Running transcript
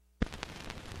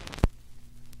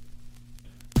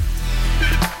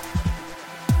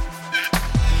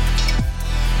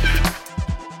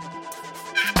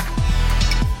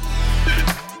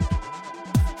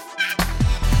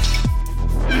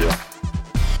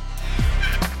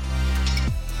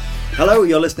Hello,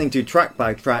 you're listening to Track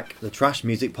by Track, the Trash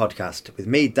Music Podcast, with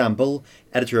me, Dan Bull,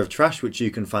 editor of Trash, which you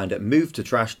can find at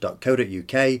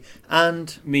movetotrash.co.uk,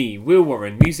 and me, Will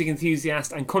Warren, music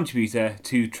enthusiast and contributor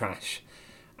to Trash.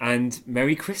 And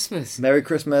Merry Christmas. Merry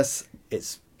Christmas.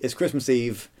 It's Christmas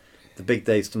Eve. The big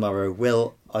day's tomorrow.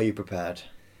 Will, are you prepared?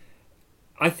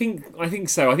 I think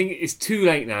so. I think it's too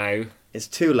late now. It's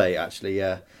too late, actually,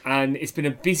 yeah. And it's been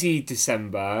a busy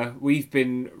December. We've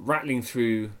been rattling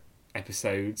through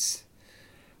episodes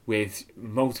with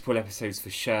multiple episodes for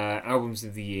sure, albums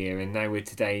of the year, and now we're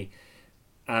today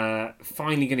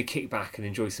finally going to kick back and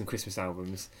enjoy some Christmas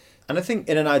albums. And I think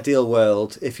in an ideal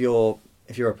world, if you're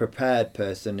a prepared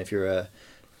person, if you're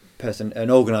an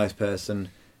organised person,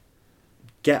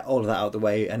 get all of that out of the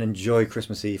way and enjoy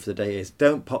Christmas Eve for the day it is.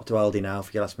 Don't pop to Aldi now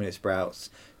for your last minute sprouts.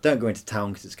 Don't go into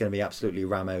town because it's going to be absolutely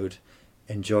rammed.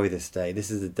 Enjoy this day. This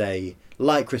is a day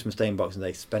like Christmas Day and Boxing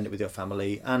Day. Spend it with your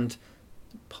family and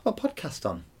pop a podcast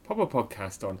on.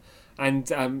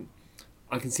 And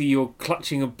I can see you're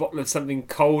clutching a bottle of something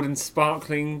cold and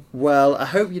sparkling. Well, I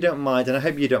hope you don't mind, and I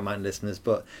hope you don't mind, listeners,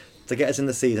 but to get us in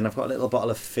the season, I've got a little bottle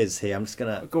of fizz here. I'm just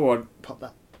going to... Go on. Pop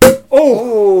that.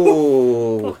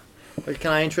 Oh!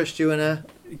 Can I interest you in a...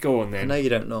 Go on then. I know you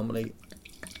don't normally...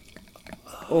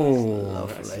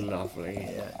 That's lovely.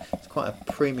 Yeah, it's quite a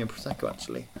premium Prosecco,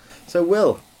 actually. So,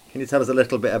 Will, can you tell us a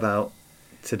little bit about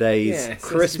today's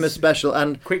Christmas special?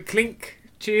 And quick clink.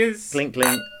 Cheers. Clink,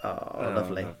 clink. Oh,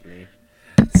 lovely.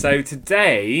 So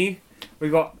today,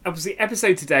 we've got obviously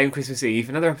episode today on Christmas Eve,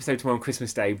 another episode tomorrow on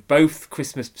Christmas Day, both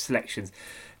Christmas selections.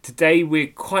 Today, we're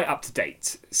quite up to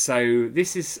date. So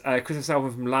this is a Christmas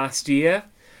album from last year.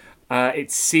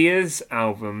 It's Sia's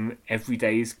album, Every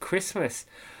Day's Christmas.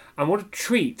 And what a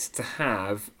treat to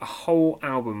have a whole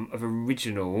album of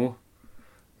original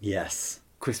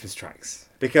Christmas tracks.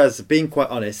 Because, being quite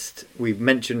honest, we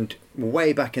mentioned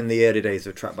way back in the early days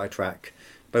of Track by Track,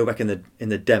 way back in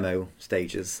the demo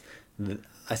stages,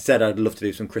 I said I'd love to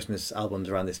do some Christmas albums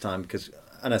around this time because,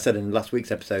 and I said in last week's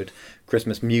episode,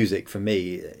 Christmas music for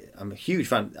me, I'm a huge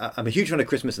fan of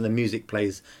Christmas, and the music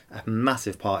plays a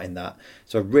massive part in that.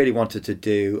 So I really wanted to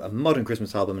do a modern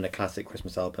Christmas album and a classic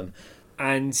Christmas album.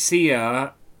 And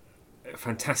Sia, a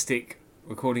fantastic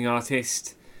recording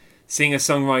artist, singer,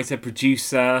 songwriter,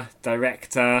 producer,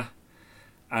 director.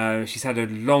 She's had a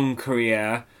long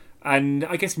career, and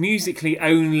I guess musically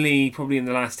only probably in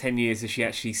the last 10 years has she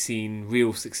actually seen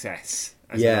real success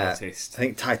as an artist. I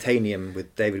think Titanium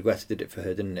with David Guetta did it for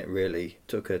her, didn't it? Really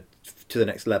took her to the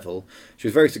next level. She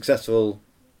was very successful.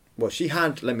 Well, she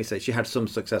had some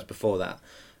success before that.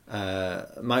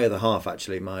 My other half,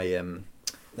 actually,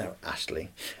 Ashley,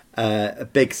 a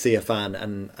big Sia fan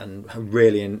and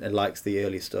really likes the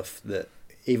early stuff, that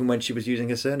even when she was using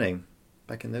her surname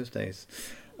back in those days.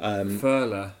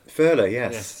 Furler,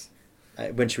 yes.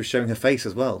 When she was showing her face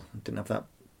as well, didn't have that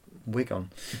wig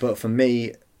on. But for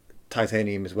me,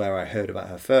 Titanium is where I heard about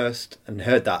her first and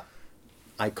heard that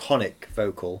iconic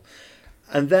vocal.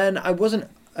 And then I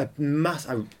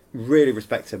really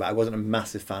respect her, but I wasn't a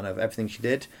massive fan of everything she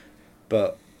did.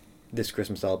 But this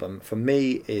Christmas album for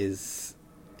me is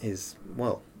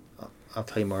well, I'll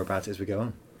tell you more about it as we go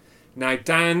on. Now,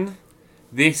 Dan,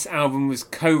 this album was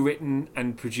co-written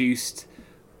and produced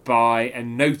by a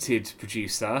noted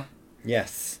producer.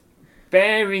 Yes.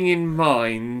 Bearing in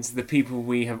mind the people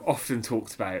we have often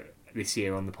talked about this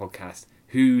year on the podcast,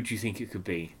 who do you think it could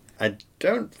be? I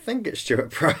don't think it's Stuart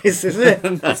Price, is it?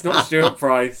 It's not Stuart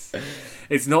Price.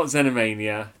 It's not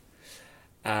Xenomania.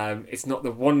 It's not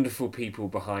the wonderful people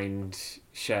behind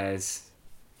Cher's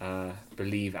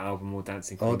Believe album or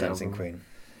Dancing Queen. Dancing Queen.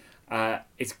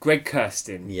 It's Greg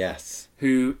Kurstin. Yes.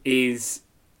 Who is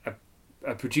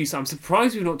a producer I'm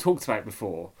surprised we've not talked about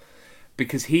before,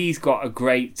 because he's got a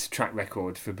great track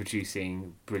record for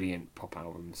producing brilliant pop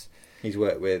albums. He's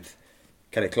worked with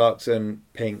Kelly Clarkson,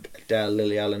 Pink, Adele,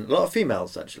 Lily Allen, a lot of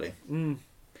females actually.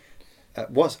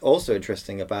 What's also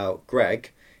interesting about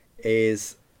Greg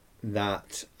is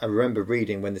that I remember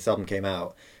reading when this album came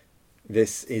out,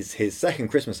 this is his second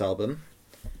Christmas album,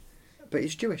 but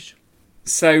he's Jewish.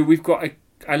 So we've got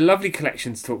a lovely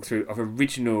collection to talk through of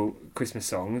original Christmas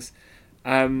songs.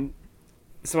 And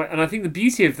I think the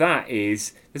beauty of that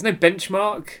is there's no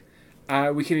benchmark.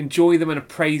 We can enjoy them and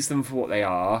appraise them for what they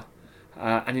are,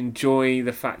 and enjoy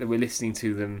the fact that we're listening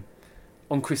to them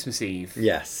on Christmas Eve.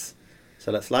 Yes.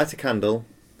 So let's light a candle.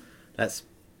 Let's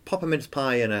pop a mince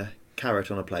pie and a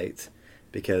carrot on a plate,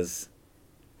 because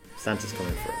Santa's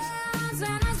coming for us.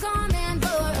 Santa's coming for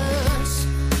us.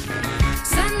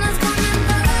 Santa's coming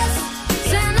for us.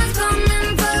 Santa's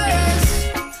coming for us.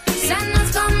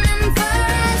 Santa's coming for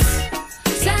us.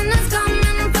 Santa's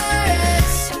coming for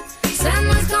us.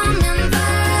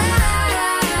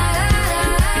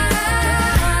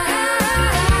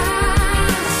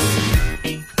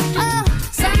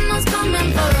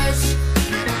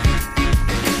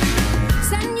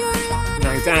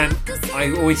 Dan,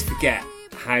 I always forget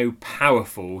how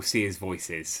powerful Sia's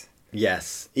voice is.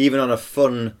 Yes, even on a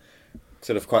fun,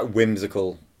 sort of quite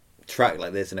whimsical track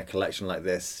like this in a collection like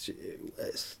this,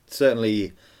 it's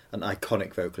certainly an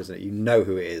iconic vocal, isn't it? You know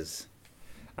who it is.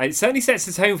 And it certainly sets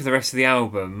the tone for the rest of the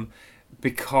album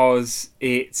because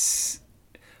it's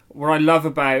what I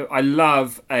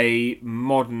love a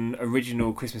modern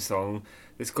original Christmas song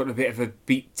that's got a bit of a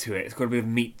beat to it. It's got a bit of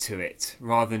meat to it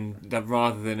rather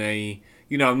than a,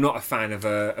 you know, I'm not a fan of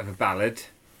a ballad.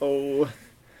 Oh,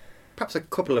 perhaps a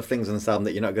couple of things on this album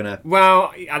that you're not going to...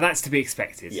 Well, that's to be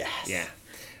expected. Yes. Yeah.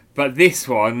 But this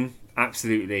one,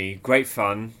 absolutely great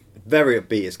fun. Very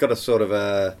upbeat. It's got a sort of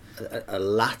a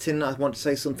Latin, I want to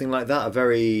say, something like that. A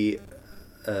very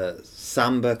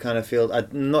samba kind of feel.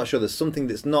 I'm not sure. There's something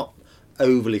that's not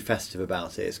overly festive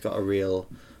about it. It's got a real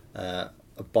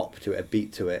a bop to it, a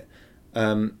beat to it.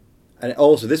 And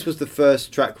also, this was the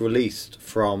first track released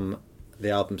from the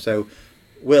album. So,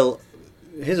 Will,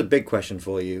 here's a big question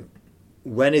for you.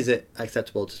 When is it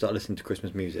acceptable to start listening to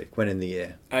Christmas music? When in the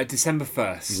year? December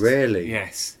 1st. Really?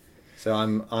 Yes. So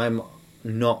I'm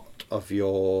not of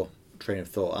your train of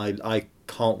thought. I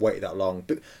can't wait that long.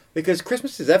 Because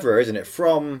Christmas is everywhere, isn't it?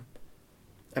 From,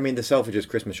 I mean, the Selfridges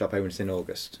Christmas shop opens in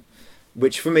August,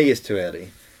 which for me is too early.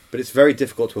 But it's very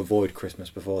difficult to avoid Christmas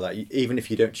before that. Even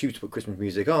if you don't choose to put Christmas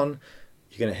music on,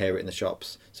 you're going to hear it in the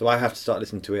shops. So I have to start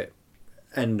listening to it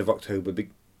end of October,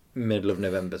 middle of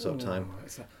November sort of time.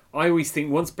 I always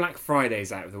think once Black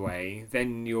Friday's out of the way,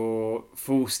 then you're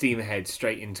full steam ahead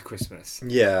straight into Christmas.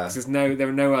 Yeah. There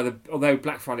are no other. Although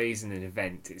Black Friday isn't an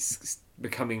event, it's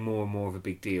becoming more and more of a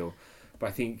big deal. But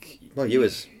I think. Well, you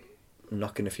was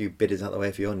knocking a few bidders out the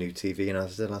way for your new TV, and I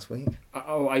did last week.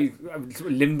 I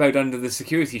sort of limboed under the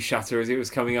security shutter as it was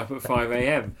coming up at 5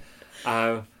 a.m.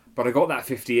 But I got that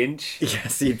 50-inch.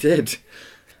 Yes, you did.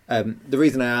 The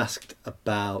reason I asked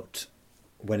about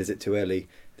when is it too early.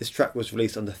 This track was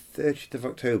released on the 30th of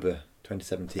October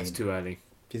 2017. It's too early.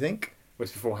 Do you think? Well,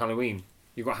 it's before Halloween.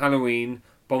 You've got Halloween,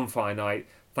 Bonfire Night,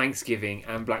 Thanksgiving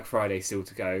and Black Friday still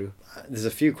to go. There's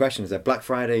a few questions there. Black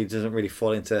Friday doesn't really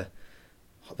fall into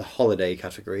the holiday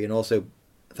category, and also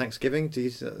Thanksgiving,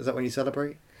 is that when you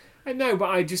celebrate? No, but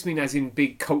I just mean as in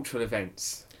big cultural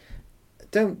events.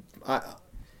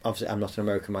 Obviously I'm not an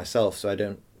American myself, so I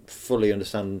don't fully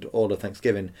understand all of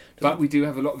Thanksgiving. But we do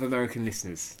have a lot of American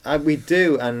listeners. We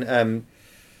do, and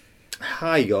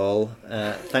hi y'all,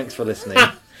 thanks for listening.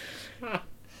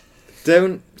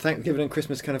 Don't Thanksgiving and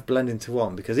Christmas kind of blend into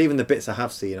one? Because even the bits I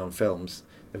have seen on films,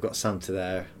 they've got Santa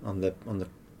there on the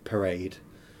parade.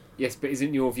 Yes, but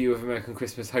isn't your view of American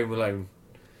Christmas Home Alone?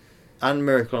 And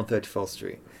Miracle on 34th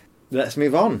Street. Let's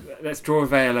move on. Let's draw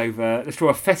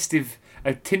a festive,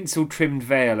 a tinsel-trimmed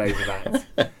veil over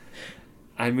that.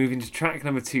 And move into track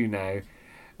number 2 now.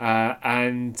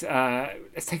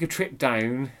 Let's take a trip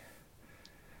down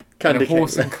Candy in a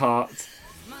horse cane. and cart.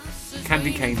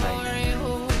 Candy Cane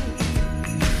Lane.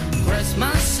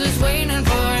 Christmas is waiting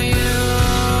for you.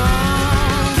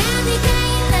 Candy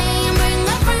cane lane, bring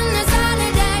a friend this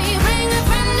holiday. Bring a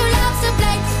friend who loves to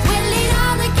play. We'll eat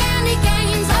all the candy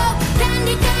canes. Oh,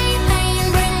 candy cane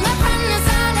lane, bring a friend this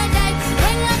holiday.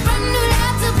 Bring a friend who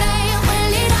loves to play.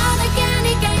 We'll eat all the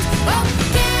candy canes. Oh,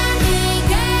 candy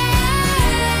canes.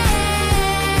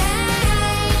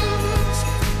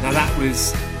 Now that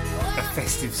was a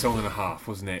festive song and a half,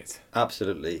 wasn't it?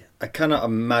 Absolutely. I cannot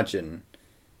imagine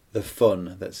the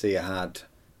fun that Sia had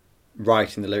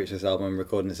writing the lyrics to this album and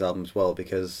recording this album as well,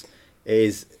 because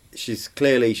she's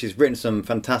written some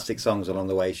fantastic songs along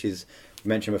the way. She's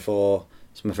mentioned before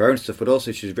some of her own stuff, but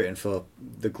also she's written for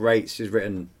the greats. She's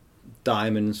written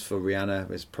Diamonds for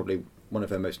Rihanna, is probably one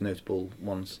of her most notable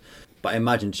ones. But I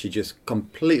imagine she just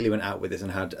completely went out with this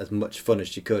and had as much fun as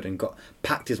she could and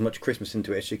packed as much Christmas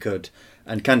into it as she could.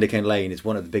 And Candy Cane Lane is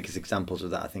one of the biggest examples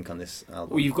of that, I think, on this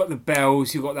album. Well, you've got the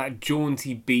bells, you've got that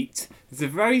jaunty beat. There's a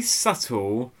very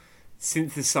subtle,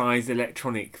 synthesised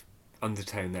electronic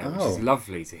undertone there, which is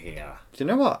lovely to hear. Do you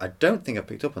know what? I don't think I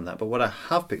picked up on that, but what I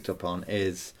have picked up on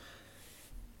is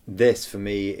this, for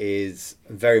me, is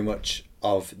very much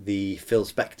of the Phil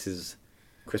Spector's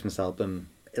Christmas album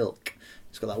ilk.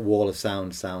 It's got that wall of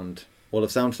sound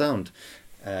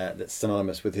that's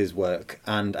synonymous with his work.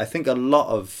 And I think a lot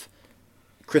of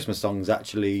Christmas songs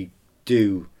actually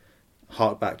do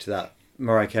hark back to that.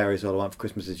 Mariah Carey's All I Want for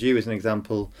Christmas Is You is an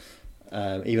example.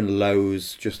 Even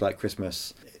Lowe's Just Like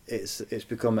Christmas. It's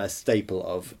become a staple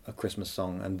of a Christmas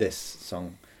song, and this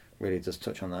song really does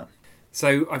touch on that.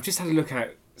 So I've just had a look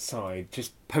outside,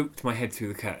 just poked my head through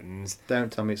the curtains.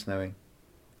 Don't tell me it's snowing.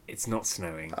 It's not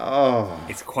snowing. Oh.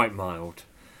 It's quite mild.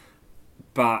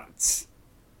 But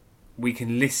we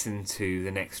can listen to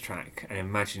the next track and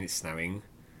imagine it's snowing.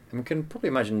 And we can probably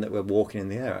imagine that we're walking in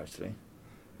the air, actually.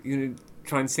 You gonna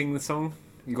try and sing the song?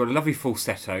 You've got a lovely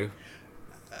falsetto.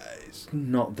 It's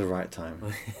not the right time.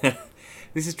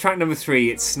 This is track number 3.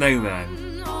 It's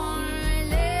Snowman.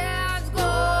 Let's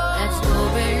go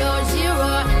below zero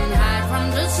and hide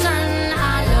from the sun.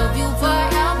 I love you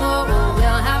forever. Oh,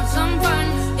 we'll have some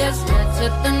fun. Yes, let's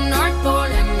hit the North Pole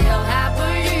and live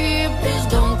happily. Please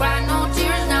don't cry no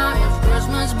tears now. It's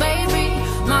Christmas, baby.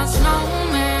 My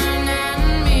snowman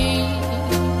and me.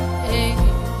 Hey.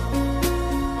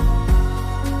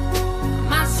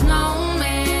 My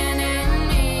snowman and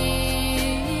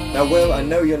me. Now, Will, I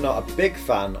know you're not a big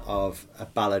fan of a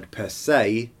ballad per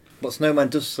se, but Snowman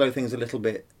does slow things a little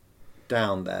bit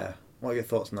down there. What are your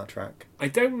thoughts on that track? I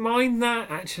don't mind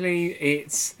that, actually.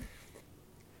 It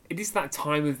is that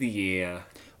time of the year.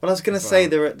 Well, I was going to As say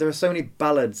well. there are so many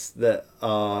ballads that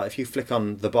are, if you flick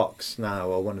on The Box now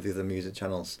or one of the other music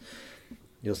channels,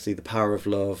 you'll see The Power of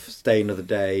Love, Stay Another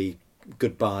Day,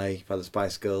 Goodbye by the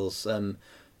Spice Girls.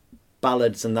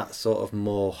 Ballads and that sort of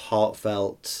more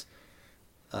heartfelt,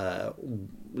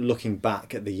 looking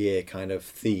back at the year kind of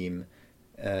theme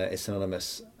is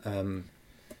synonymous.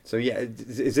 So yeah,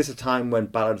 is this a time when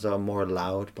ballads are more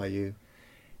allowed by you?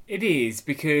 It is,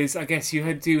 because I guess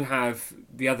you do have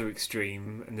the other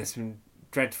extreme, and there's some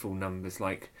dreadful numbers,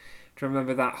 like, do you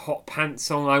remember that Hot Pants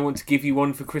song, I Want to Give You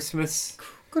One for Christmas?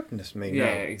 Goodness me, Yeah,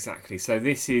 no. exactly. So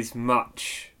this is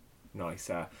much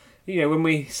nicer. You know, when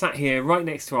we sat here right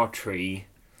next to our tree,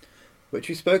 Which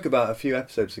we spoke about a few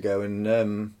episodes ago, and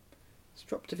it's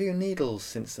dropped a few needles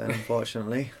since then,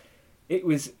 unfortunately. it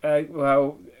was,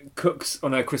 well, Cook's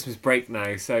on her Christmas break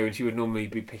now, so she would normally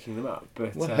be picking them up.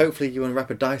 But Well, hopefully you unwrap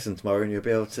a Dyson tomorrow and you'll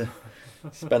be able to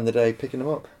spend the day picking them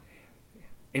up.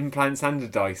 implants and a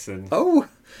Dyson. Oh!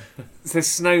 So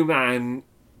Snowman,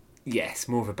 yes,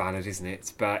 more of a ballad, isn't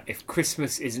it? But if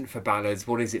Christmas isn't for ballads,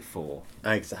 what is it for?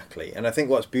 Exactly. And I think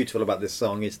what's beautiful about this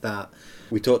song is that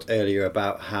we talked earlier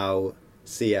about how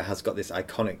Sia has got this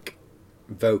iconic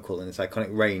vocal and this iconic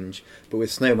range, but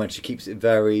with Snowman she keeps it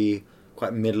very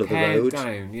quite middle of the Pared road.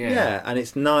 down, yeah. Yeah, and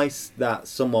it's nice that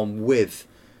someone with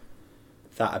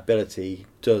that ability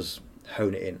does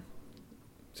hone it in.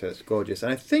 So it's gorgeous.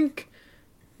 And I think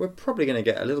we're probably going to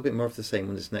get a little bit more of the same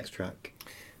on this next track.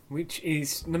 Which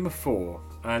is number 4.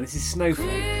 This is Snowflake.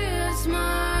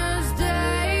 Christmas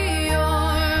Day,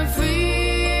 your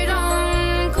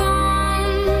freedom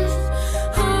comes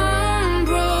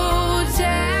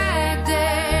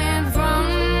unprotected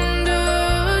from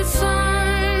the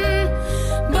sun.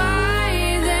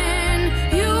 By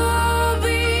then you'll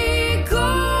be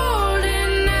cold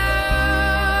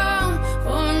enough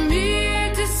for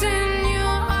me to send you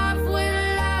off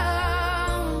with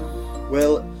love.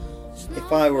 Well,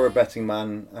 if I were a betting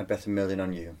man, I'd bet $1 million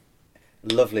on you.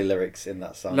 Lovely lyrics in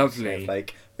that song, Lovely.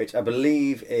 Snowflake, which I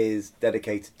believe is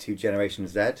dedicated to Generation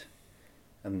Z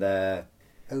and their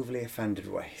overly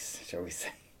offended ways, shall we say.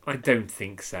 I don't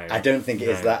think so. I don't think it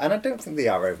is No. that, and I don't think they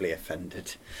are overly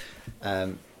offended.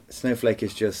 Snowflake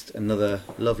is just another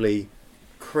lovely,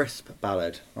 crisp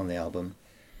ballad on the album.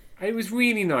 It was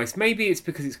really nice. Maybe it's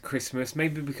because it's Christmas.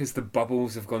 Maybe because the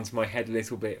bubbles have gone to my head a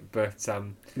little bit. But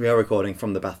We are recording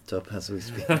from the bathtub as we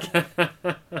speak.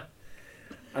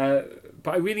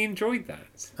 but I really enjoyed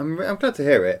that. I'm glad to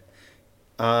hear it.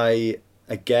 I,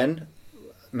 again,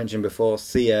 mentioned before,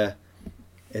 Sia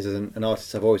is an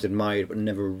artist I've always admired but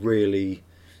never really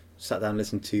sat down and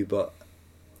listened to. But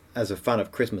as a fan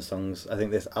of Christmas songs, I think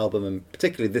this album, and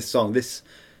particularly this song, this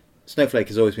Snowflake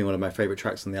has always been one of my favourite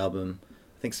tracks on the album.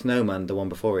 I think Snowman, the one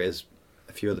before it, is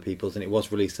a few other people's, and it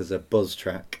was released as a Buzz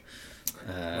track.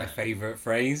 My favourite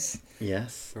phrase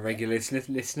Yes. for regular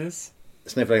listeners.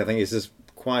 Snowflake, I think, is just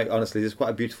quite quite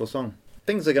a beautiful song.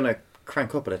 Things are going to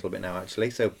crank up a little bit now,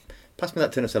 actually. So pass me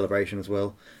that tin of celebration as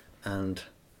well, and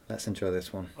let's enjoy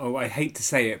this one. Oh, I hate to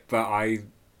say it, but I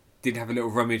did have a little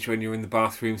rummage when you were in the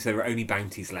bathroom, so there were only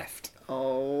bounties left.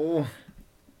 Oh,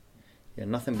 you're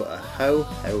nothing but a ho,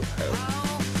 ho, ho.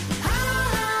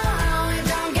 Oh, it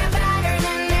don't get better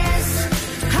than this.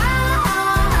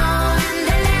 Oh, in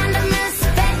the land of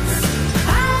misfits.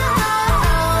 Oh,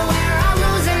 we're all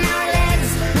losing our legs.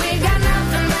 We got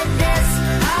nothing but this.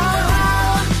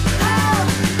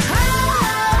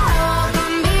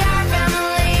 Come be our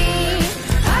family.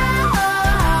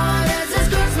 This is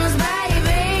Christmas,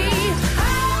 baby.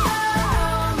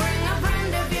 Bring a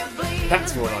friend if you please.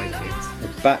 That's more like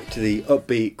it. Back to the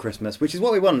upbeat Christmas, which is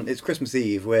what we want. It's Christmas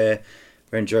Eve. We're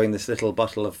enjoying this little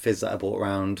bottle of fizz that I bought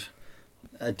round.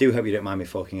 I do hope you don't mind me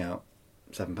forking out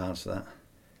 £7 for that.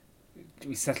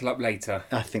 We settle up later.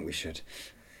 I think we should.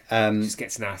 It just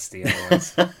gets nasty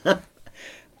otherwise.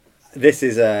 This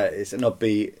is it's an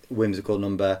upbeat, whimsical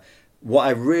number. What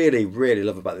I really, really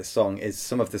love about this song is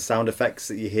some of the sound effects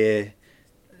that you hear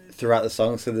throughout the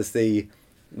song. So there's the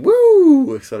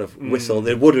woo sort of whistle,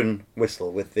 the wooden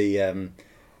whistle with the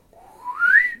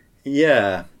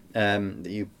that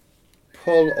you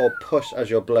pull or push as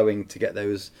you're blowing to get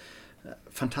those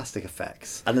fantastic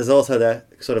effects. And there's also the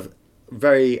sort of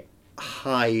very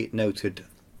high noted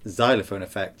xylophone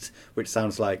effect, which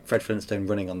sounds like Fred Flintstone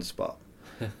running on the spot.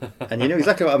 And you know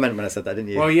exactly what I meant when I said that,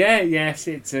 didn't you? Well, yes,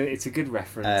 it's a good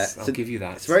reference. I'll give you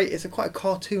that. It's quite a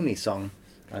cartoony song,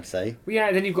 I'd say. Well, yeah,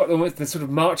 and then you've got the sort of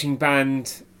marching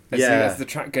band as the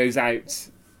track goes out,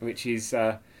 which is.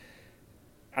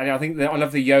 And I think I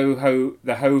love the yo ho,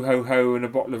 the ho ho ho, and a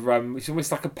bottle of rum, which is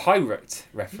almost like a pirate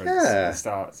reference at the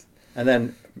start. And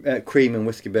then cream and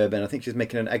whiskey bourbon. I think she's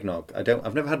making an eggnog.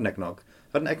 I've never had an eggnog.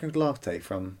 I've had an eggnog latte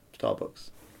from Starbucks.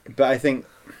 But I think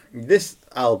this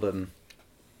album,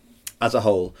 as a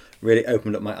whole, really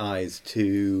opened up my eyes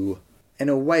to, in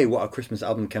a way, what a Christmas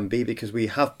album can be, because we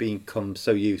have become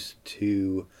so used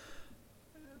to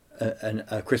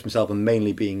a Christmas album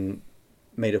mainly being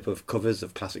made up of covers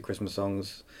of classic Christmas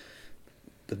songs.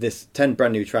 But this 10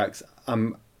 brand new tracks,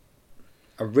 I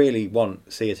really want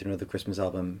to see it in another Christmas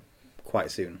album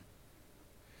quite soon.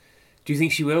 Do you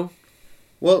think she will?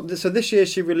 Well, so this year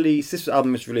this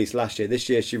album was released last year. This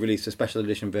year she released a special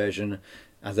edition version,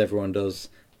 as everyone does,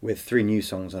 with 3 new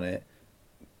songs on it.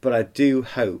 But I do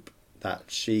hope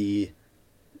that she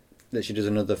does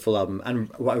another full album. And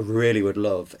what I really would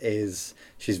love is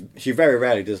she very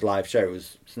rarely does live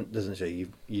shows, doesn't she?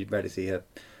 You rarely see her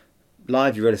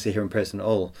live. You rarely see her in person at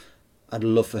all. I'd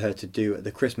love for her to do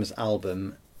the Christmas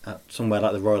album at somewhere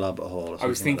like the Royal Albert Hall. Or something I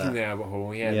was thinking like the Albert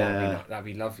Hall. Yeah, that'd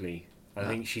be lovely. I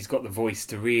think she's got the voice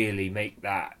to really make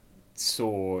that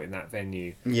soar in that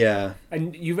venue. Yeah.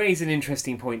 And you raise an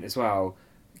interesting point as well.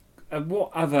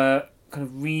 What other kind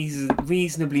of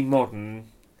reasonably modern,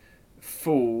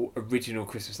 full, original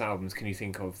Christmas albums can you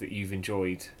think of that you've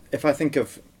enjoyed? If I think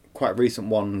of quite recent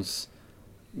ones,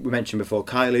 we mentioned before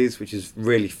Kylie's, which is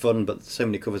really fun, but so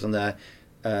many covers on there.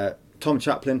 Tom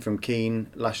Chaplin from Keane,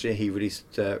 last year he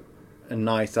released a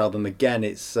nice album. Again,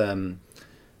 it's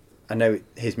I know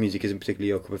his music isn't particularly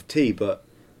your cup of tea, but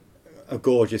a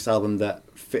gorgeous album that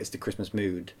fits the Christmas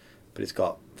mood, but it's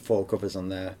got 4 covers on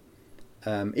there.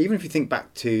 Even if you think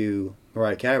back to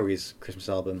Mariah Carey's Christmas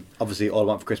album, obviously All I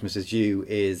Want for Christmas Is You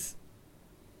is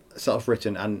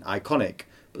self-written and iconic,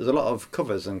 but there's a lot of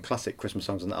covers and classic Christmas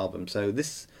songs on the album. So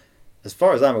this, as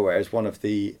far as I'm aware, is one of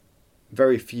the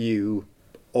very few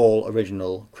all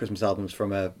original Christmas albums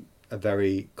from a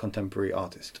very contemporary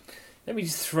artist. Let me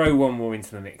just throw one more into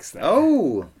the mix there.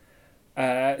 Oh!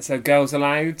 So Girls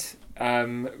Aloud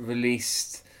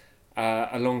released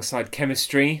alongside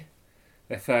Chemistry,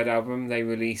 their 3rd album. They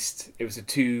released, it was a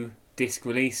 2-disc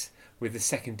release, with the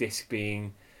 2nd disc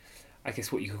being, I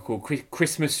guess, what you could call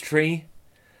Christmas Tree,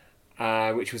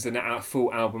 which was a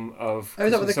full album of Oh,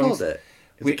 is that what they Christmas songs, called it?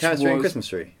 Is which it Chemistry and was- Christmas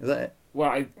Tree? Is that it?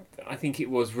 Well, I think it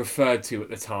was referred to at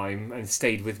the time and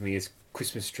stayed with me as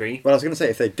Christmas Tree. Well, I was going to say,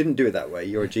 if they didn't do it that way,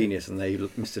 you're a genius and they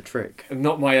missed a trick.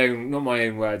 Not my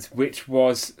own words, which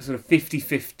was sort of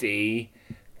 50-50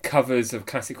 covers of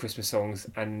classic Christmas songs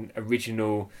and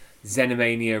original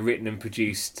Xenomania written and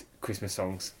produced Christmas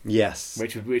songs, Yes.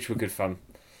 which were good fun.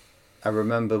 I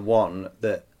remember one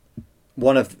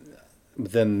of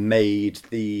them made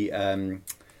the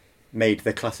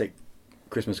classic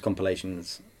Christmas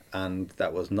compilations, and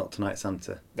that was Not Tonight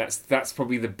Santa. That's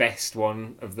probably the best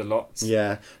one of the lots.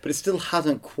 Yeah, but it still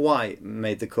hasn't quite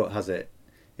made the cut, has it?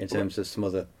 In terms of some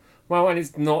other. Well, and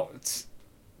it's not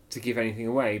to give anything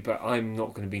away, but I'm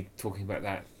not going to be talking about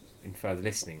that in further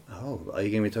listening. Oh, are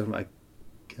you going to be talking about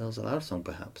a Girls Aloud song,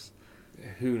 perhaps?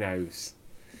 Who knows?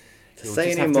 Say just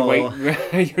any have to more.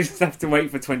 wait. You'll just have to wait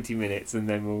for 20 minutes, and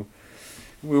then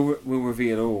we'll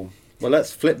reveal all. Well,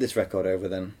 let's flip this record over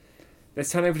then. Let's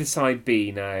turn over to side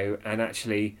B now, and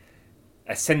actually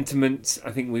a sentiment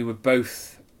I think we would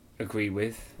both agree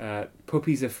with.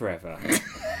 Puppies are forever.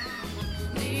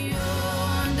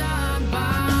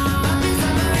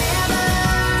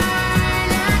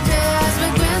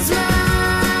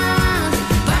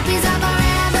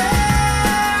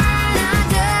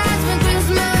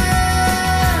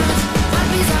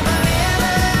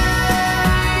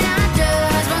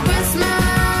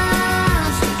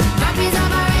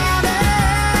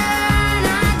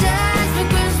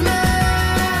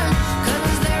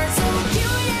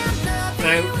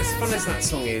 Now, as fun as that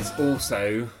song is,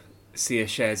 also Sia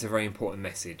shares a very important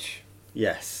message.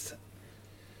 Yes.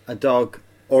 A dog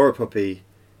or a puppy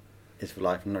is for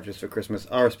life and not just for Christmas.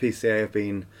 RSPCA have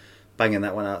been banging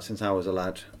that one out since I was a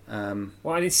lad.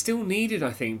 Well, and it's still needed,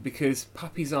 I think, because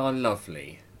puppies are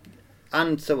lovely.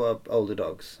 And so are older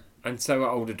dogs. And so are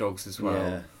older dogs as well.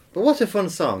 Yeah. But what a fun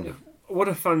song. What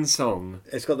a fun song.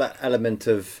 It's got that element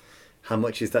of how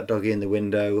much is that doggy in the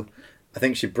window. I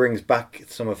think she brings back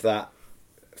some of that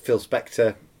Phil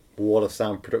Spector Wall of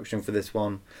Sound production for this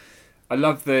one. I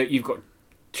love that you've got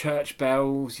church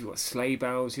bells, you've got sleigh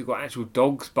bells, you've got actual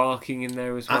dogs barking in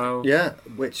there as well. Yeah,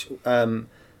 which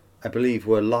I believe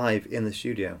were live in the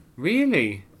studio.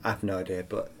 Really? I have no idea,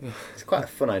 but it's quite a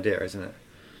fun idea, isn't it?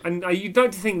 And you'd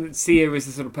like to think that Sia is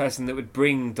the sort of person that would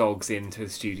bring dogs into the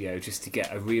studio just to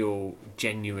get a real,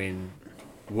 genuine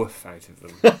woof out of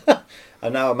them.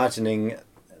 I'm now imagining,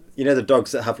 you know, the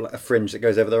dogs that have like a fringe that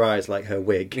goes over their eyes like her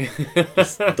wig.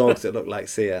 It's dogs that look like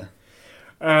Sia.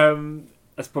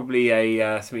 That's probably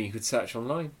something you could search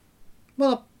online.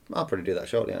 Well, I'll probably do that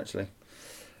shortly, actually.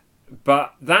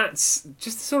 But that's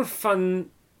just the sort of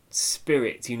fun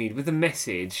spirit you need with the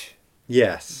message.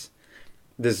 Yes.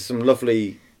 There's some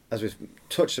lovely, as we've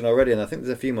touched on already, and I think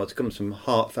there's a few more to come, some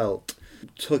heartfelt,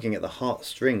 tugging at the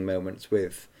heartstring moments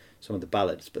with some of the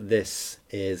ballads. But this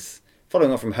is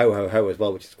following on from Ho Ho Ho as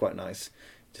well, which is quite nice.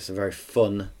 Just a very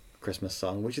fun Christmas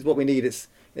song, which is what we need. It's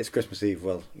Christmas Eve.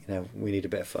 Well, you know, we need a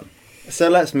bit of fun. So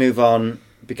let's move on,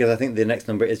 because I think the next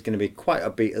number is going to be quite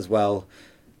upbeat as well.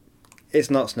 It's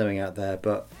not snowing out there,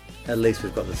 but at least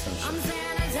we've got the sunshine. I'm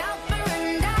Santa's helper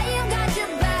and I have got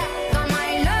your back. All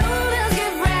my love will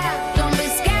give wrapped. Don't be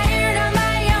scared, I'm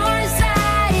by your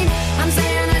side. I'm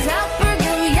Santa's helper,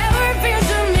 give your fears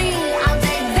to me. I'll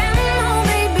take them home,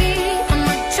 baby. I'm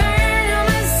return of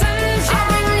my sunshine. I'll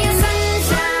bring you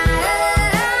sunshine.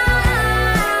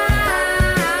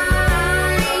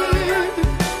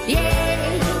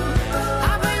 Yeah,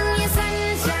 I'll bring you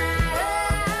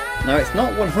sunshine. Now, it's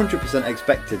not 100%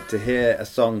 expected to hear a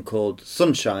song called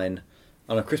Sunshine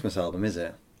on a Christmas album, is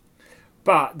it?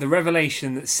 But the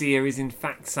revelation that Sia is in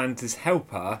fact Santa's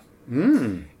helper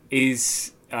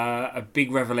is a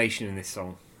big revelation in this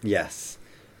song. Yes.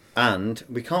 And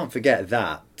we can't forget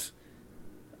that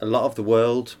a lot of the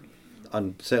world,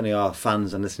 and certainly our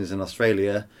fans and listeners in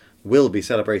Australia, will be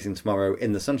celebrating tomorrow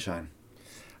in the sunshine.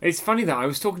 It's funny that I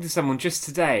was talking to someone just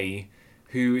today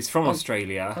who is from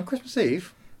Australia. On Christmas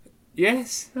Eve?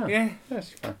 Yes, Oh, yeah.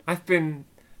 That's fine. I've been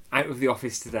out of the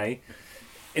office today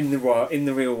in the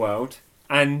real world,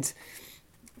 and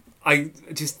I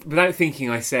just, without thinking,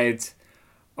 I said,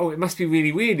 "Oh, it must be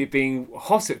really weird it being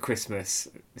hot at Christmas."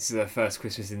 This is our first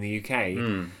Christmas in the UK,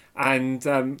 and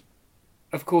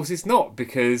of course it's not,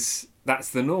 because that's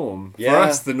the norm. Yeah. For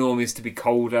us, the norm is to be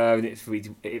colder, and for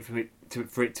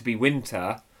it to be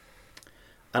winter.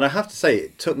 And I have to say,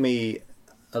 it took me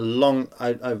a long...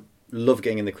 I love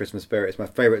getting in the Christmas spirit. It's my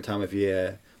favourite time of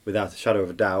year, without a shadow of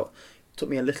a doubt. It took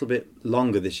me a little bit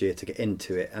longer this year to get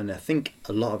into it, and I think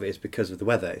a lot of it is because of the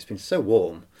weather. It's been so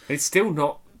warm. It's still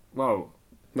not, well,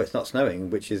 Well, it's not snowing,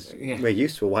 which is... Yeah. We're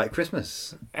used to a white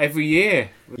Christmas. every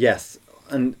year. Yes,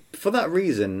 and for that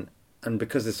reason, and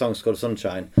because the song's called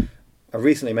Sunshine, I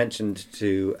recently mentioned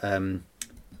to,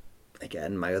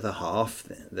 again, my other half,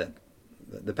 the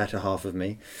better half of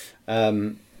me,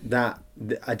 that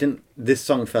this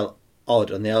song felt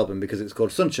odd on the album because it's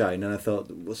called Sunshine, and I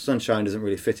thought, well, Sunshine doesn't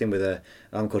really fit in with an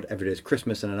album called Every Day's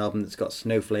Christmas and an album that's got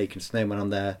Snowflake and Snowman on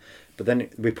there. But then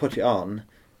we put it on,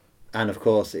 and of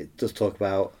course it does talk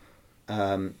about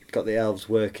got the elves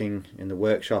working in the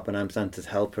workshop and I'm Santa's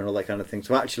helper and all that kind of thing.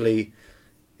 So actually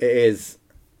it is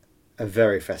a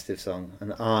very festive song,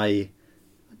 and I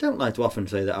don't like to often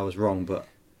say that I was wrong, but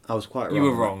I was quite wrong. You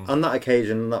were wrong. On that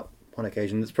occasion, that one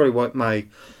occasion. It's probably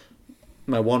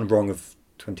my one wrong of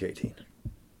 2018.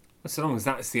 Well, so long as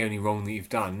that's the only wrong that you've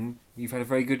done, you've had a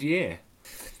very good year.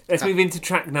 Let's move into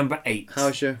track number 8.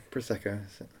 How's your Prosecco?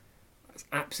 Is it It's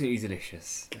absolutely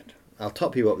delicious. good? I'll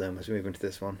top you up then as we move into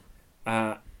this one,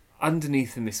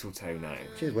 Underneath the Mistletoe now.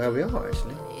 which is where we are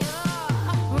actually.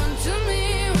 Run to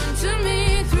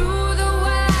me through the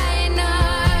white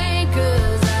night,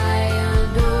 'cause I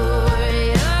adore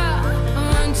ya.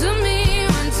 Run to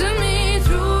me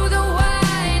through the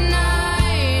white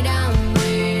night, I'm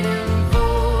waiting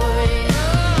for ya.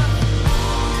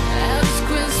 It's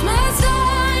Christmas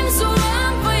time, so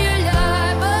run for your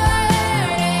life, I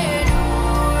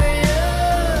adore ya.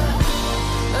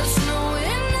 The snow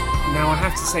in the Now I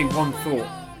have to say one thought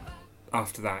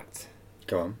after that.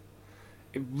 Go on.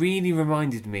 It really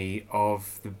reminded me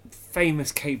of the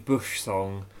famous Kate Bush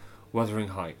song, Wuthering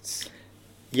Heights.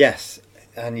 Yes,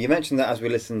 and you mentioned that as we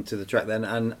listened to the track then,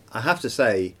 and I have to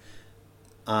say,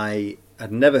 I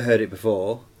had never heard it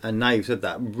before, and now you've said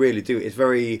that, really do. It's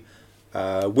very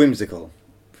whimsical,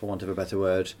 for want of a better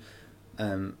word.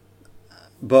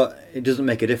 But it doesn't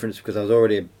make a difference because I was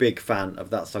already a big fan of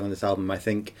that song on this album. I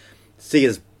think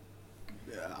Sia's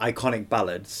iconic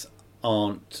ballads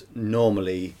aren't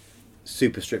normally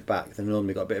super stripped back. They've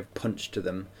normally got a bit of punch to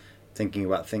them. Thinking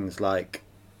about things like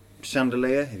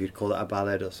Chandelier, if you'd call that a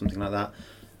ballad or something like that.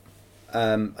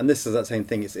 And this is that same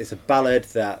thing. It's a ballad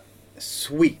that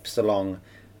sweeps along,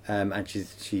 and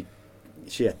she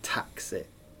attacks it.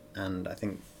 And I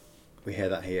think we hear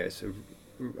that here.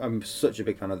 I'm such a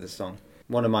big fan of this song.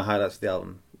 One of my highlights of the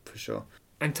album, for sure.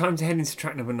 And time to head into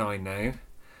track number 9 now.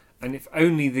 And if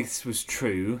only this was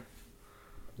true,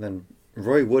 Then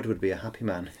Roy Wood would be a happy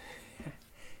man.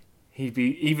 he'd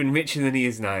be even richer than he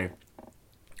is now.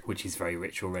 Which he's very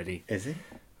rich already. Is he?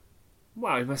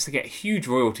 Well, he must get huge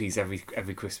royalties every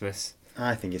Christmas.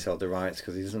 I think he sold the rights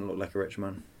because he doesn't look like a rich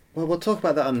man. Well, we'll talk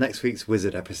about that on next week's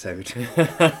Wizard episode.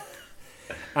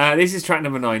 This is track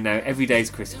number 9 now. Every Day's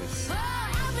Christmas.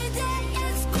 Every day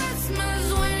is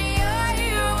Christmas when you're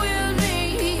here with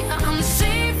me. I'm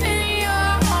safe in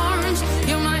your arms.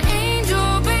 You're my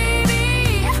angel,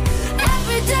 baby.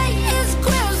 Every day is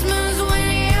Christmas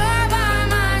when you're by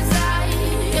my side.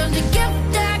 You're the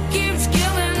gift that keeps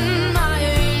giving, my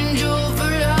angel for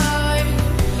life.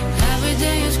 Every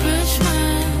day is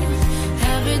Christmas.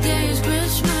 Every day is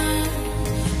Christmas.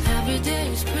 Every day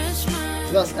is Christmas.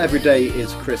 So that's Every Day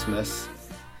is Christmas.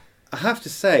 I have to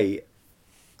say,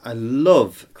 I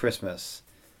love Christmas,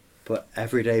 but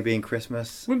every day being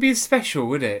Christmas, Wouldn't be as special,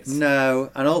 would it? no.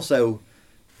 And also,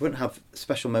 we wouldn't have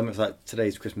special moments like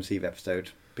today's Christmas Eve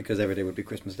episode because every day would be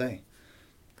Christmas Day.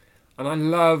 And I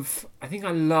think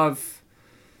I love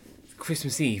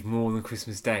Christmas Eve more than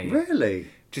Christmas Day. Really?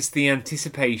 Just the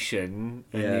anticipation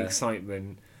and the Yeah.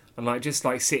 excitement. And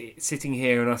sitting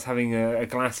here and us having a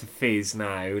glass of fizz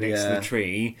now next to Yeah. the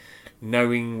tree,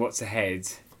 knowing what's ahead.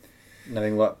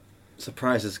 Knowing what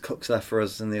surprises Cook's left for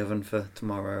us in the oven for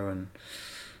tomorrow,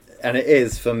 and it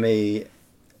is for me,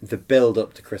 the build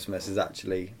up to Christmas is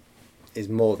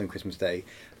more than Christmas Day.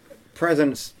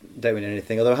 Presents don't mean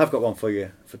anything, although I have got one for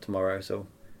you for tomorrow. So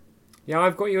Yeah,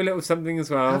 I've got you a little something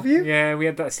as well. Have you? Yeah, we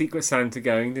had that Secret Santa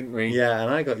going, didn't we? yeah, and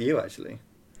I got you actually.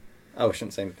 Oh, I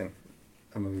shouldn't say anything.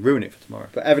 I'm gonna ruin it for tomorrow.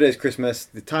 But Every Day's Christmas,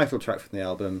 the title track from the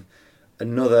album,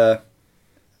 another,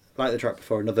 like the track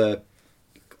before, another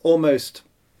almost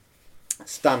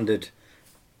standard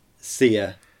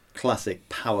Sia classic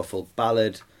powerful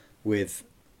ballad with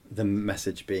the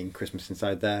message being Christmas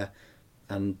inside there,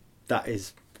 and that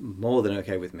is more than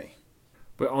okay with me.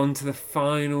 We're on to the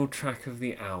final track of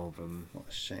the album. What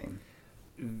a shame.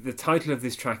 The title of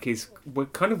this track is we're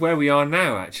kind of where we are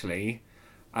now, actually.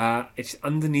 It's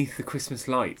Underneath the Christmas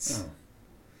Lights. Oh.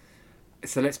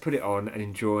 So let's put it on and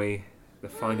enjoy the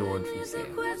final one from Underneath the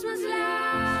Sia. Christmas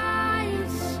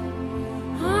lights,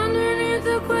 underneath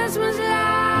the Christmas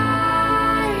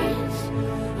lights,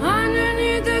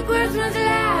 underneath the Christmas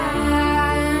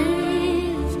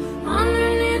lights,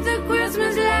 underneath the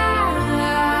Christmas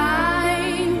lights,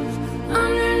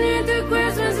 underneath the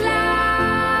Christmas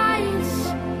lights,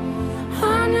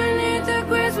 underneath the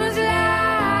Christmas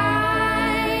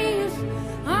lights,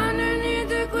 underneath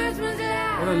the Christmas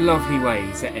lights. What a lovely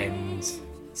way to end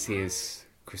Sia's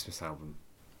Christmas album.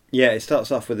 Yeah, it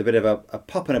starts off with a bit of a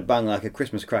pop and a bang like a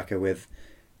Christmas cracker with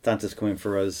Santa's Coming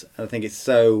for Us. And I think it's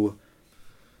so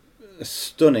a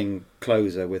stunning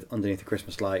closer with Underneath the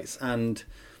Christmas Lights. And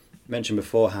mentioned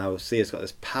before how Sia's got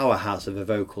this powerhouse of a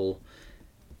vocal.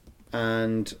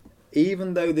 And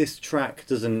even though this track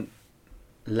doesn't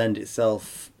lend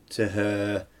itself to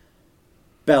her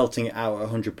belting it out at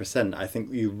 100%, I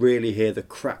think you really hear the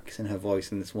cracks in her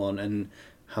voice in this one and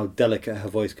how delicate her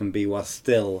voice can be while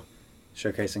still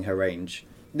showcasing her range.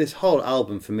 This whole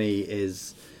album for me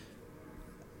is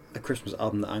a Christmas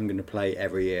album that I'm going to play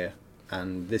every year.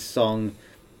 And this song,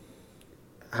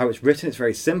 how it's written, it's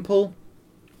very simple.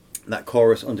 That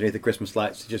chorus Underneath the Christmas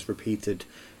Lights is just repeated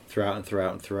throughout and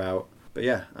throughout and throughout. But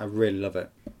yeah, I really love it.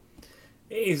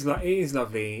 It is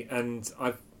lovely, and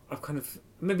I've kind of,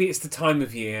 maybe it's the time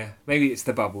of year, maybe it's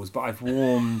the bubbles, but I've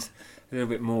warmed a little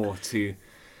bit more to,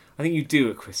 I think you do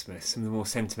at Christmas, some of the more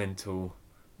sentimental,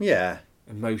 Yeah.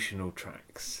 emotional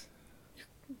tracks.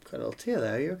 Got a little tear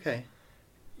there, are you okay?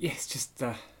 Yes, just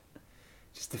the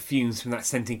fumes from that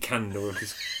scented candle have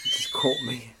just caught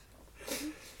me.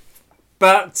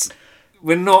 But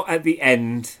we're not at the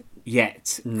end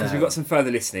yet because No. we've got some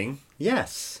further listening.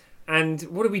 Yes. And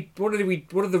what are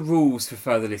the rules for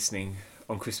further listening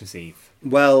on Christmas Eve?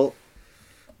 Well,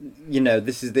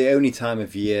 this is the only time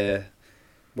of year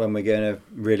when we're going to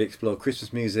really explore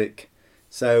Christmas music.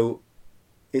 So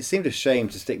it seemed a shame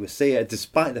to stick with Sia,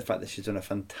 despite the fact that she's done a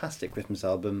fantastic Christmas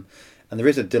album, and there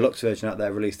is a deluxe version out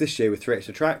there released this year with 3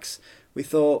 extra tracks. We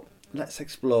thought, let's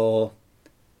explore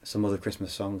some other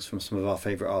Christmas songs from some of our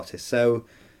favourite artists. So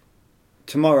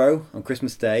tomorrow, on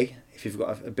Christmas Day, if you've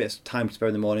got a bit of time to spare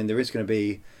in the morning, there is going to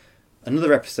be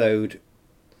another episode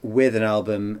with an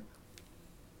album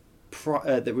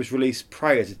that was released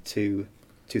prior to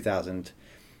 2000.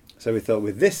 So we thought,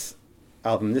 with this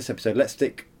album, this episode, let's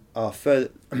keep our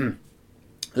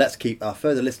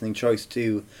further listening choice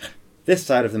to this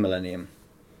side of the millennium.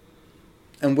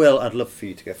 And Will, I'd love for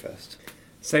you to go first.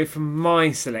 So from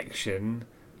my selection,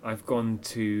 I've gone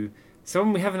to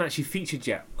someone we haven't actually featured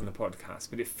yet on the podcast,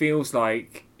 but it feels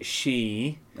like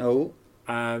she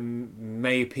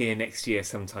may appear next year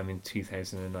sometime in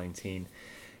 2019.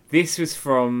 This was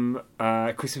from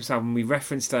a Christmas album we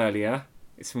referenced earlier.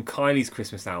 It's from Kylie's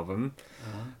Christmas album,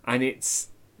 and it's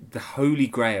The Holy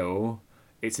Grail.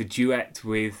 It's a duet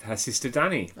with her sister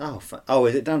Danny. Oh,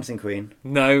 is it Dancing Queen?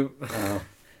 No. Oh.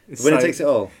 Winner Takes It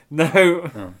All?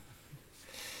 No. Oh.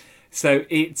 So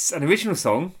it's an original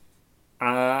song,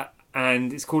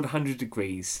 and it's called 100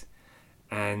 Degrees.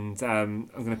 And I'm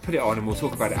going to put it on and we'll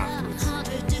talk about it afterwards.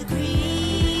 100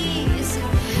 degrees,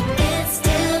 it's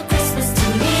still Christmas to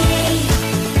me.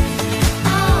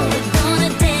 Oh, we're gonna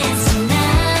dance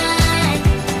tonight.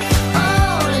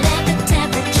 Oh, let the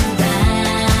temperature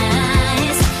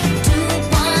rise to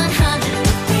 100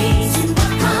 degrees.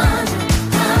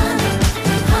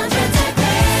 100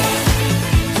 degrees.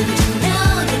 You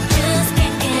know you just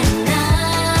can't get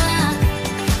enough.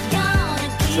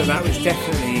 So that was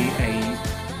definitely a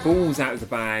balls out of the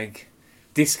bag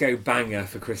disco banger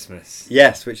for Christmas.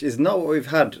 Yes, which is not what we've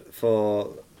had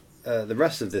for the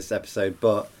rest of this episode,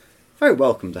 but very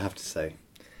welcome, to have to say.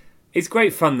 It's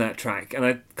great fun, that track,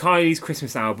 and Kylie's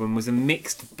Christmas album was a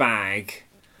mixed bag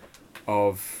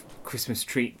of Christmas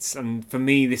treats, and for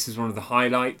me this is one of the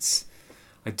highlights.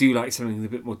 I do like something with a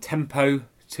bit more tempo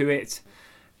to it,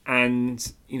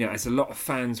 and as a lot of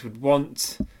fans would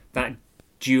want, that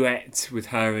duet with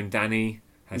her and Danny,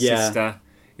 her sister,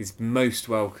 is most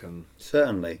welcome.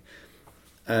 Certainly.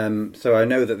 So I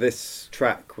know that this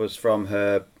track was from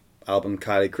her album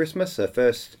Kylie Christmas, her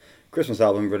first Christmas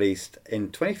album released in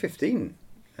 2015,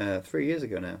 3 years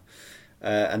ago now.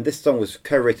 And this song was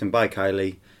co-written by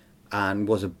Kylie and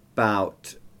was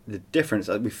about the difference,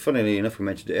 funnily enough we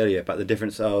mentioned it earlier, about the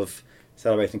difference of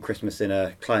celebrating Christmas in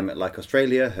a climate like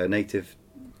Australia, her native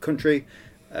country,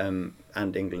 and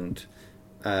England.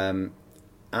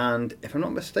 And if I'm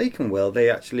not mistaken, Will, they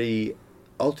actually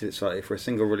altered it slightly for a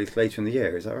single release later in the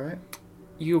year. Is that right?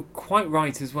 You're quite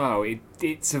right as well.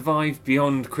 It survived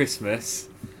beyond Christmas.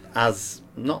 As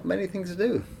not many things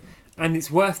do. And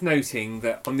it's worth noting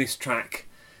that on this track,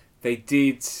 they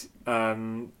did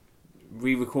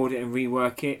re-record it and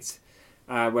rework it,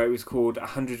 where it was called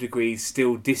 100 Degrees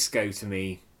Still Disco to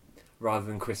Me, rather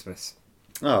than Christmas.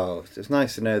 Oh, it's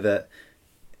nice to know that,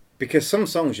 because some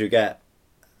songs you get,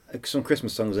 some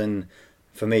Christmas songs, and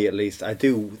for me at least, I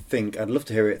do think I'd love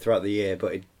to hear it throughout the year,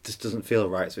 but it just doesn't feel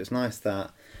right. So it's nice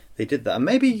that they did that, and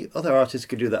maybe other artists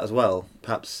could do that as well.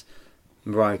 Perhaps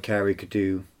Mariah Carey could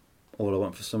do All I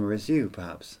Want for Summer Is You,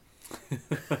 perhaps.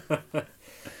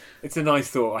 It's a nice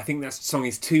thought. I think that song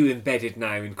is too embedded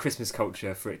now in Christmas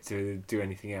culture for it to do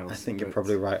anything else. I think you're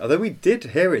probably right. Although we did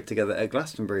hear it together at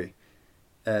Glastonbury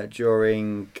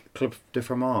during Club de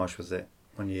Fromage, was it?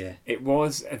 One year. It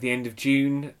was at the end of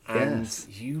June, and Yes.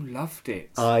 you loved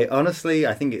it. I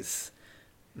think it's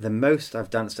the most I've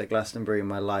danced at Glastonbury in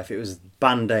my life. It was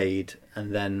Band-Aid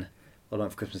and then All I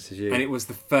Want for Christmas Is You. And it was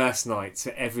the first night,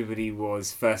 so everybody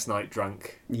was first night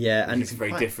drunk. Yeah, and it's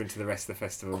very different to the rest of the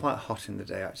festival. Quite hot in the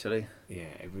day, actually.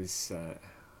 Yeah, it was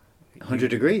 100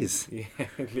 degrees. Yeah,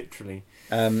 literally.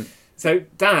 Um, So,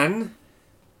 Dan,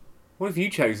 what have you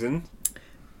chosen?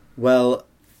 well,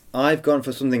 I've gone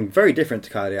for something very different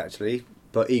to Kylie, actually,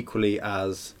 but equally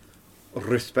as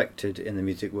respected in the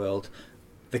music world.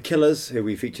 The Killers, who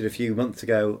we featured a few months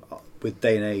ago with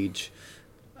Day and Age,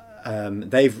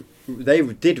 they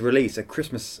did release a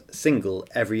Christmas single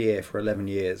every year for 11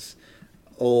 years,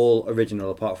 all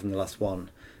original apart from the last one.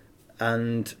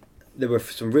 And there were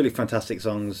some really fantastic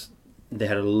songs. They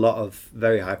had a lot of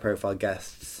very high-profile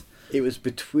guests. It was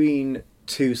between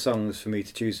two songs for me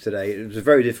to choose today. It was a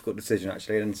very difficult decision,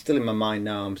 actually, and still in my mind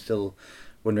now. I'm still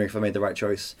wondering if I made the right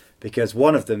choice, because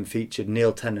one of them featured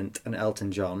Neil Tennant and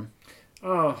Elton John.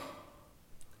 Oh,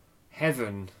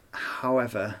 heaven.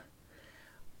 However,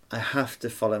 I have to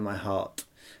follow my heart,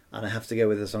 and I have to go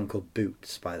with a song called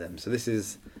Boots by them. So this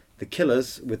is The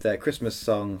Killers with their Christmas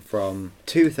song from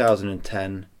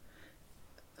 2010,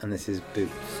 and this is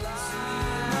Boots.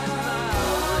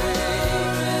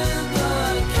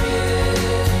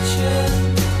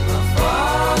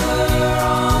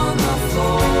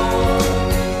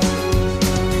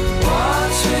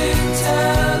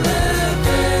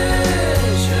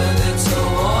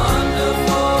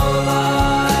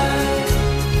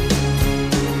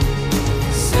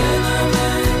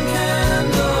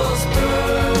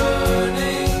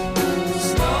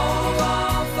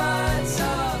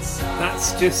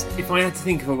 just, if I had to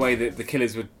think of a way that the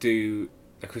Killers would do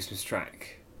a Christmas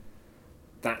track,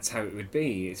 that's how it would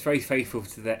be. It's very faithful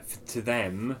to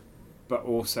them, but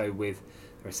also with,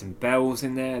 there are some bells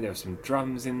in there are some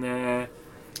drums in there.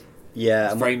 Yeah,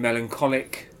 It's and very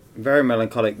melancholic. very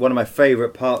melancholic. One of my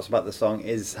favourite parts about the song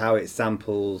is how it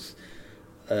samples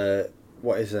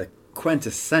what is a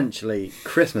quintessentially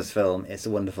Christmas film, It's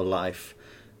a Wonderful Life,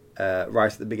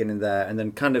 right at the beginning there, and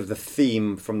then kind of the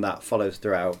theme from that follows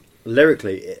throughout.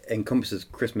 Lyrically, it encompasses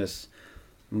Christmas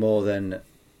more than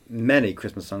many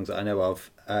Christmas songs that I know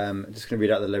of. I'm just going to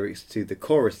read out the lyrics to the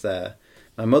chorus there.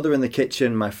 My mother in the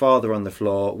kitchen, my father on the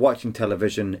floor, watching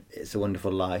television, It's a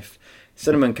Wonderful Life.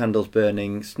 Cinnamon candles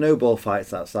burning, snowball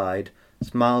fights outside,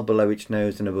 smile below each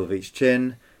nose and above each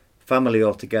chin, family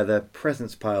all together,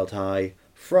 presents piled high,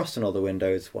 frost on all the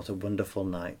windows, what a wonderful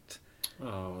night.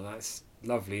 Oh, that's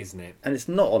lovely, isn't it? And it's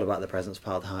not all about the presents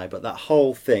piled high, but that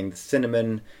whole thing, the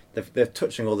cinnamon, they're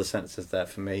touching all the senses there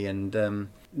for me. And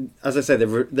as I say,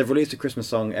 they've released a Christmas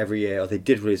song every year, or they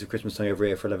did release a Christmas song every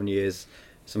year for 11 years.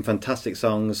 Some fantastic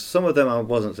songs. Some of them I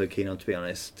wasn't so keen on, to be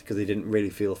honest, because they didn't really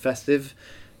feel festive.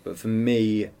 But for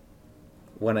me,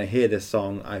 when I hear this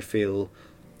song, I feel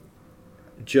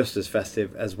just as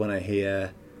festive as when I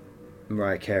hear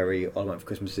Mariah Carey, All I Want for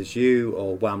Christmas Is You,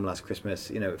 or Wham! Last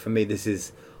Christmas. You know, for me, this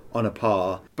is on a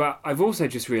par. But I've also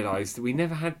just realised that we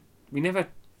never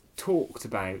talked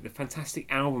about the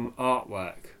fantastic album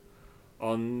artwork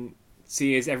on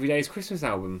Sia's Everyday's Christmas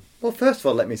album. Well, first of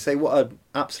all, let me say what an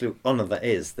absolute honour that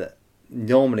is. That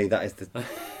normally that is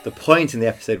the point in the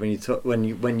episode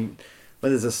when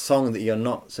there's a song that you're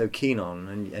not so keen on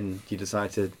and you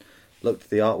decide to look to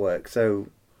the artwork. So,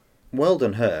 well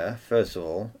done her, first of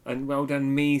all. And well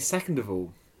done me, second of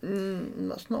all.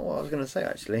 That's not what I was going to say,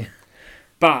 actually.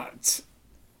 But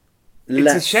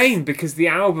it's a shame because the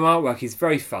album artwork is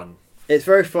very fun. It's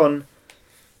very fun.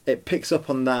 It picks up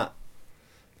on that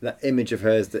image of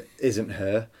hers that isn't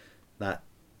her. That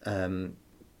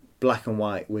black and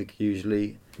white wig,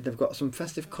 usually. They've got some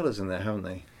festive colours in there, haven't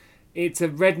they? It's a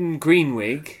red and green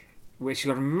wig, which she's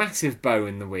got a massive bow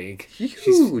in the wig.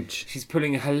 Huge! She's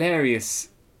putting a hilarious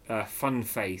fun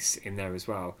face in there as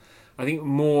well. I think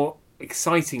more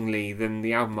excitingly than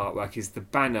the album artwork is the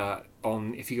banner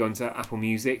on, if you go onto Apple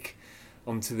Music,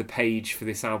 onto the page for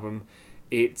this album.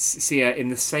 It's Sia in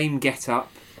the same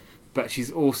get-up, but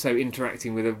she's also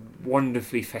interacting with a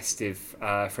wonderfully festive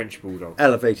French bulldog.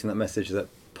 Elevating that message that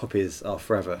puppies are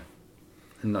forever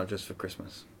and not just for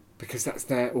Christmas. Because that's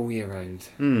there all year round.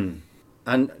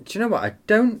 And do you know what? I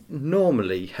don't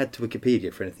normally head to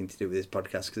Wikipedia for anything to do with this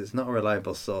podcast because it's not a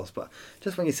reliable source. But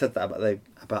just when you said that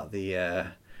about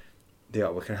the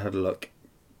artwork, I had a look.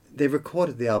 They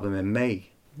recorded the album in May.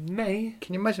 May?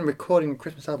 Can you imagine recording a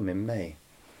Christmas album in May?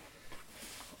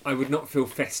 I would not feel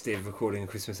festive recording a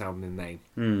Christmas album in May.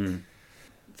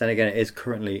 Then again, it is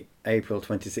currently April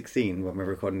 2016 when we're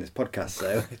recording this podcast,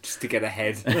 so... Just to get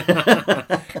ahead.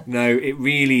 No, it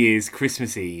really is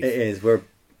Christmas Eve. It is.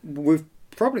 We've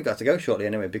probably got to go shortly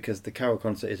anyway because the Carol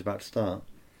concert is about to start.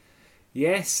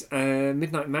 Yes,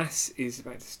 Midnight Mass is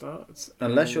about to start.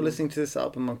 Unless you're listening to this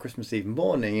album on Christmas Eve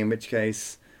morning, in which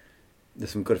case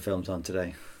there's some good films on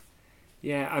today.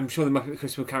 Yeah, I'm sure the Muppet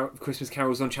Christmas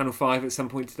Carol's on Channel 5 at some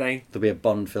point today. There'll be a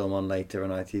Bond film on later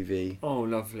on ITV. Oh,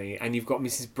 lovely. And you've got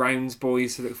Mrs. Brown's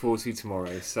Boys to look forward to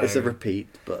tomorrow. So It's a repeat,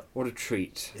 but what a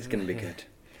treat. it's going to be good.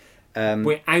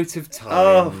 We're out of time.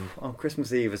 Oh, on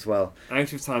Christmas Eve as well.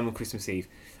 Out of time on Christmas Eve.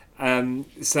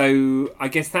 So I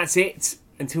guess that's it.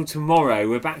 Until tomorrow.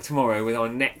 We're back tomorrow with our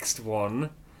next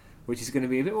one, which is going to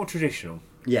be a bit more traditional.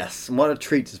 Yes, and what a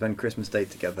treat to spend Christmas Day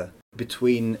together.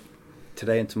 Between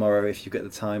today and tomorrow, if you get the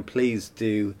time, please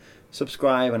do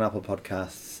subscribe on Apple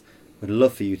Podcasts. We'd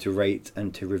love for you to rate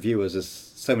and to review us, as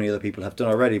so many other people have done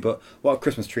already. But what a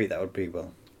Christmas treat that would be,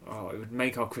 Will. Oh, it would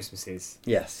make our Christmases.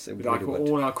 Yes, it Like really would.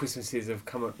 all our Christmases have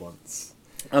come at once.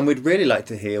 And we'd really like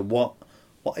to hear what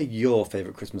are your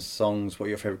favourite Christmas songs, what are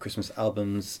your favourite Christmas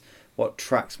albums, what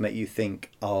tracks make you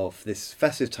think of this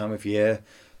festive time of year.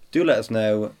 Do let us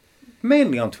know,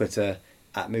 mainly on Twitter,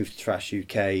 at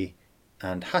MoveToTrashUK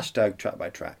and hashtag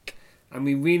TrackByTrack. And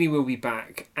we really will be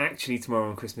back actually tomorrow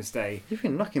on Christmas Day. You've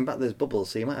been knocking back those bubbles,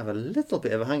 so you might have a little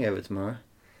bit of a hangover tomorrow.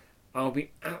 I'll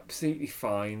be absolutely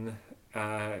fine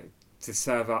to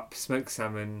serve up smoked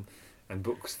salmon and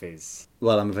Bucks Fizz.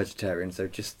 Well, I'm a vegetarian, so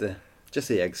just the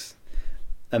eggs.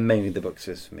 And mainly the Bucks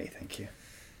Fizz for me, thank you.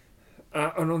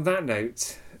 And on that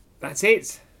note, that's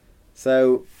it.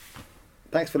 So,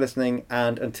 thanks for listening,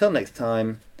 and until next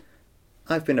time,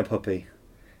 I've been a puppy.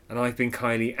 And I've been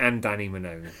Kylie and Danny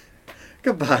Manone.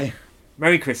 Goodbye.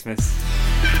 Merry Christmas.